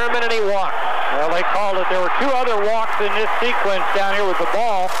on German, and he walked. Well, they called it. There were 2 other walks in this sequence down here with the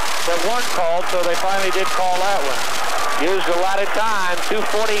ball that weren't called, so they finally did call that one. Used a lot of time.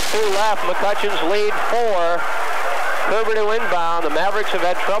 2:42 left. McCutcheon's lead 4. Kerber to inbound. The Mavericks have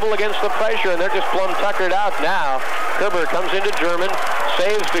had trouble against the pressure, and they're just plumb tuckered out now. Kerber comes into German.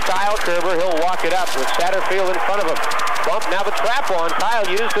 Saves to Kyle Kerber. He'll walk it up with Satterfield in front of him. Bump, now the trap on. Kyle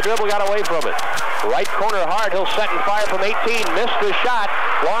used the dribble, got away from it. Right corner hard. He'll set and fire from 18. Missed the shot.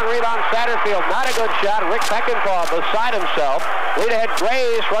 Long rebound Satterfield. Not a good shot. Rick Peckinpah beside himself. Lead ahead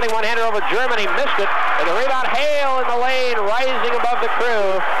Grace. Running one-hander over German. He missed it. And the rebound Hale in the lane. Rising above the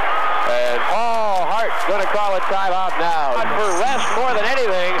crew. And Paul Hart going to call a timeout now. For rest more than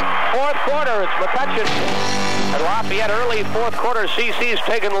anything. 4th quarter. It's McCutcheon. At Lafayette early 4th quarter. CC's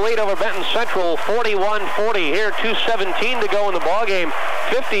taking the lead over Benton Central. 41-40 here. 2:17 to go in the ball game.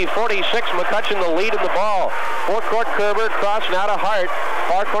 50-46. McCutcheon the lead in the ball. Forecourt Kerber. Cross now to Hart.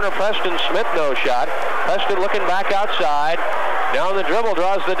 Far corner Preston Smith. No shot. Preston looking back outside. Down the dribble.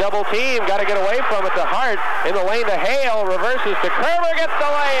 Draws the double team. Got to get away from it to Hart. In the lane to Hale. Reverses to Kerber. Gets the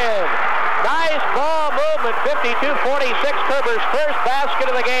lay-in. Nice ball movement. 52-46. Kerber's first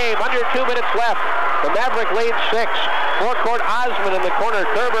basket of the game. Under 2 minutes left. The Maverick leads 6. Forecourt Osmond in the corner.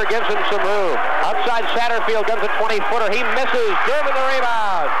 Kerber gives him some room. Outside Satterfield does a 20-footer. He misses. German the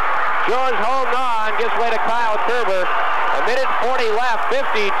rebound. George holding on. Gives way to Kyle Kerber. A minute 40 left.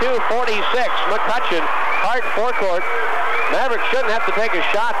 52-46. McCutcheon. Hart forecourt. Maverick shouldn't have to take a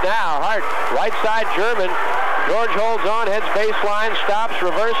shot now. Hart, right side German. George holds on, heads baseline, stops,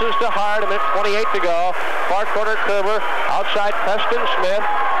 reverses to Hart. A minute 28 to go. Far corner Kerber. Outside Preston Smith.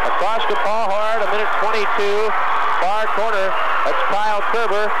 Across to Paul Hart. A minute 22. Far corner. That's Kyle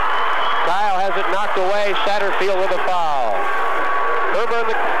Kerber. Kyle has it knocked away. Satterfield with a foul. Kerber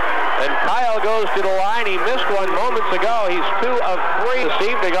and Kyle goes to the line. He missed one moments ago. He's 2 of 3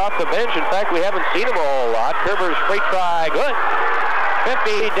 this evening off the bench. In fact, we haven't seen him a whole lot. Kerber's free try, good.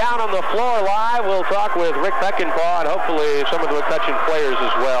 50 down on the floor live. We'll talk with Rick Peckinpah and hopefully some of the McCutcheon players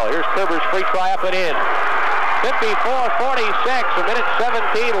as well. Here's Kerber's free try up and in. 54-46, a minute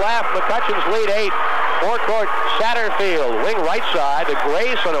 17 left. McCutcheon's lead 8. Forecourt Satterfield, wing right side to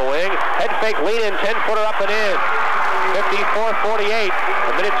Grace on a wing. Head fake lead in, 10-footer up and in. 54-48,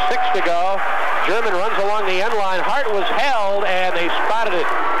 a minute 6 to go. German runs along the end line. Hart was held, and they spotted it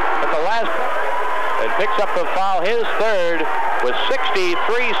at the last, and picks up the foul, his 3rd, with 63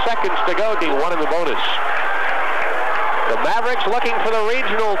 seconds to go. D1 in the bonus. The Mavericks looking for the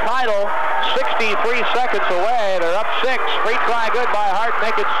regional title, 63 seconds away. They're up 6. Free try good by Hart,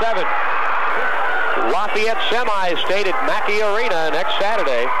 make it 7. Lafayette semi-state at Mackey Arena next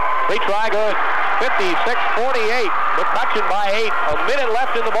Saturday. Free try good. 56-48. McCutcheon by 8. A minute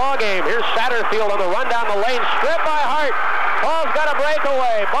left in the ball game. Here's Satterfield on the run down the lane. Strip by Hart. Paul's got a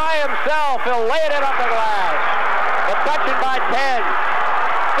breakaway by himself. He'll lay it in up the glass. McCutcheon by 10.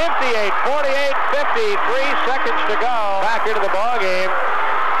 58-48, 53 seconds to go. Back into the ballgame.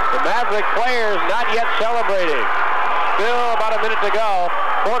 The Maverick players not yet celebrating. Still about a minute to go.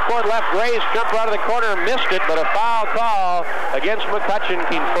 Forecourt left. Grace jumped out of the corner, missed it, but a foul call against McCutcheon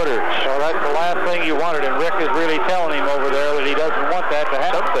footers. So that's the last thing you wanted, and Rick is really telling him over there that he doesn't want that to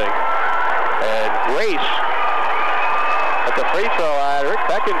happen. Something. And Grace at the free throw line. Rick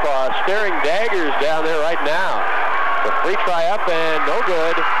Peckinpah staring daggers down there right now. The free try up and no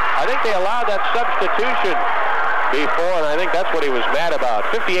good. I think they allowed that substitution before, and I think that's what he was mad about.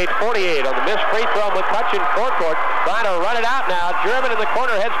 58-48 on the missed free throw. McCutcheon forecourt trying to run it out now. German in the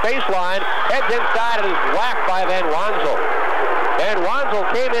corner, heads baseline, heads inside, and is whacked by Van Wansel. Van Wansel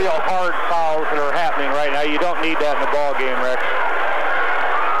came in. Hard fouls that are happening right now. You don't need that in the ball game, Rex.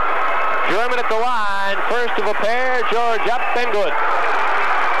 German at the line, first of a pair. George up and good.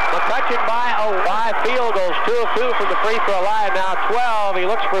 McCutcheon by field goals, 2 of 2 from the free throw line. Now 12. He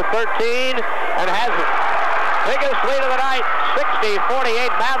looks for 13 and has it. Biggest lead of the night,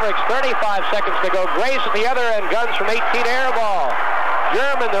 60-48 Mavericks, 35 seconds to go. Grace at the other end, guns from 18, air ball.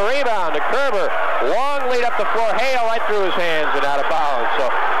 German the rebound to Kerber. Long lead up the floor. Hale right through his hands and out of bounds. So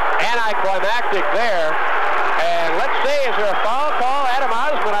anticlimactic there. And let's see, is there a foul call? Adam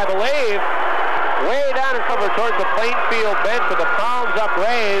Osmond, I believe, way down in cover towards the Plainfield bench with the palms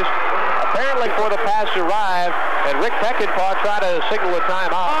upraised. Apparently before the pass arrived, and Rick Peckinpah tried to signal a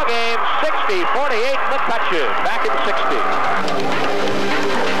timeout. Ball game 60-48 McCutcheon. Back in 60.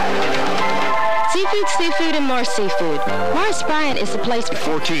 Seafood, seafood, and more seafood. Morris Bryant is the place.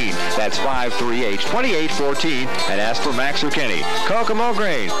 14. That's 538-2814. And ask for Max or Kenny. Kokomo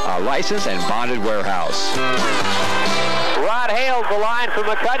Grain, a licensed and bonded warehouse. Rod Hale's the line for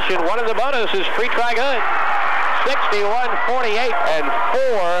McCutcheon. One of the bonuses, free try good. 61-48 and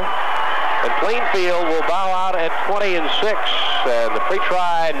 4. And Plainfield will bow out at 20 and 6. And the free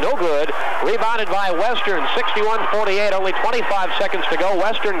try, no good. Rebounded by Western, 61-48, only 25 seconds to go.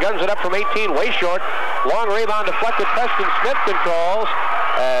 Western guns it up from 18, way short. Long rebound deflected. Preston Smith controls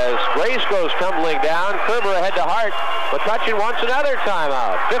as Grace goes tumbling down. Kerber ahead to Hart. McCutcheon wants another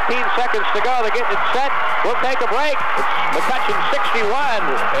timeout. 15 seconds to go. They're getting it set. We'll take a break. It's McCutcheon 61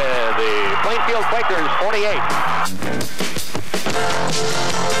 and the Plainfield Quakers 48.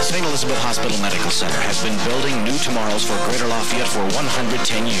 St. Elizabeth Hospital Medical Center has been building new tomorrows for Greater Lafayette for 110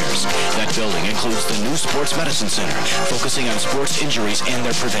 years. That building includes the new Sports Medicine Center, focusing on sports injuries and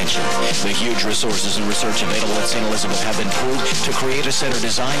their prevention. The huge resources and research available at St. Elizabeth have been pooled to create a center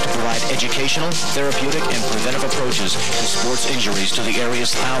designed to provide educational, therapeutic, and preventive approaches to sports injuries to the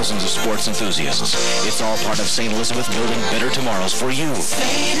area's thousands of sports enthusiasts. It's all part of St. Elizabeth building better tomorrows for you.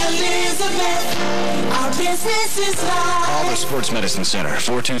 St. Elizabeth, our business is live. Call the Sports Medicine Center,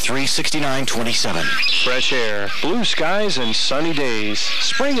 423-6927. Fresh air, blue skies, and sunny days.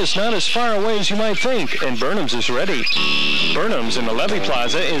 Spring is not as far away as you might think, and Burnham's is ready. Burnham's in the Levy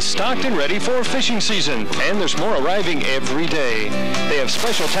Plaza is stocked and ready for fishing season, and there's more arriving every day. They have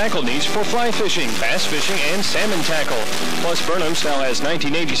special tackle needs for fly fishing, bass fishing, and salmon tackle. Plus, Burnham's now has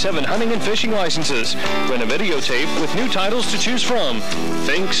 1987 hunting and fishing licenses. Rent a videotape with new titles to choose from.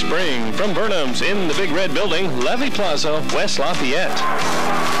 Think spring from Burnham's in the Big Red Building, Levy Plaza, West Lafayette.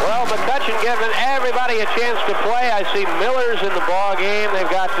 Well, McCutcheon giving everybody a chance to play. I see Miller's in the ball game. They've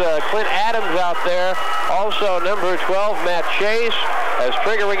got Clint Adams out there. Also, number 12, Matt Chase, as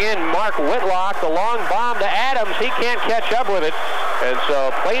triggering in Mark Whitlock. The long bomb to Adams. He can't catch up with it. And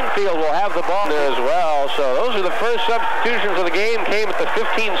so Plainfield will have the ball there as well. So those are the first substitutions of the game. Came at the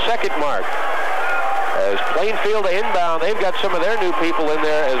 15-second mark. As Plainfield inbound, they've got some of their new people in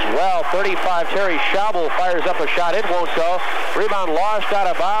there as well. 35, Terry Schabel fires up a shot. It won't go. Rebound lost out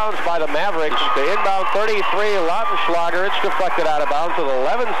of bounds by the Mavericks. The inbound 33, Lautenschlager. It's deflected out of bounds with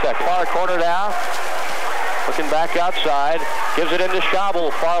 11 seconds. Far corner now. Looking back outside. Gives it into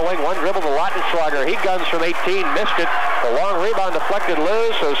Schabel. Far wing. One dribble to Lautenschlager. He guns from 18. Missed it. The long rebound deflected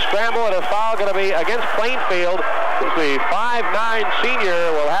loose. So scramble and a foul going to be against Plainfield. The 5'9"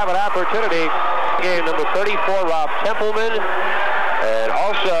 senior will have an opportunity. Game number 34, Rob Templeman, and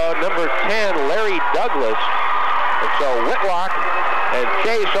also number 10, Larry Douglas. And so Whitlock and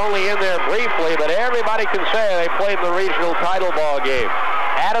Chase only in there briefly, but everybody can say they played in the regional title ball game.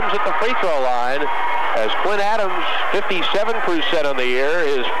 Adams at the free throw line, as Clint Adams, 57% on the year,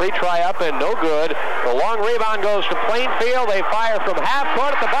 is free try up and no good. The long rebound goes to Plainfield. They fire from half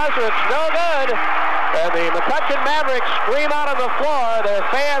court at the buzzer. It's no good. And the McCutcheon Mavericks scream out on the floor. Their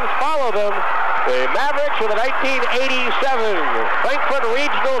fans follow them. The Mavericks with the 1987 Frankfurt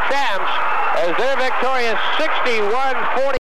Regional Champs as they're victorious 61-40.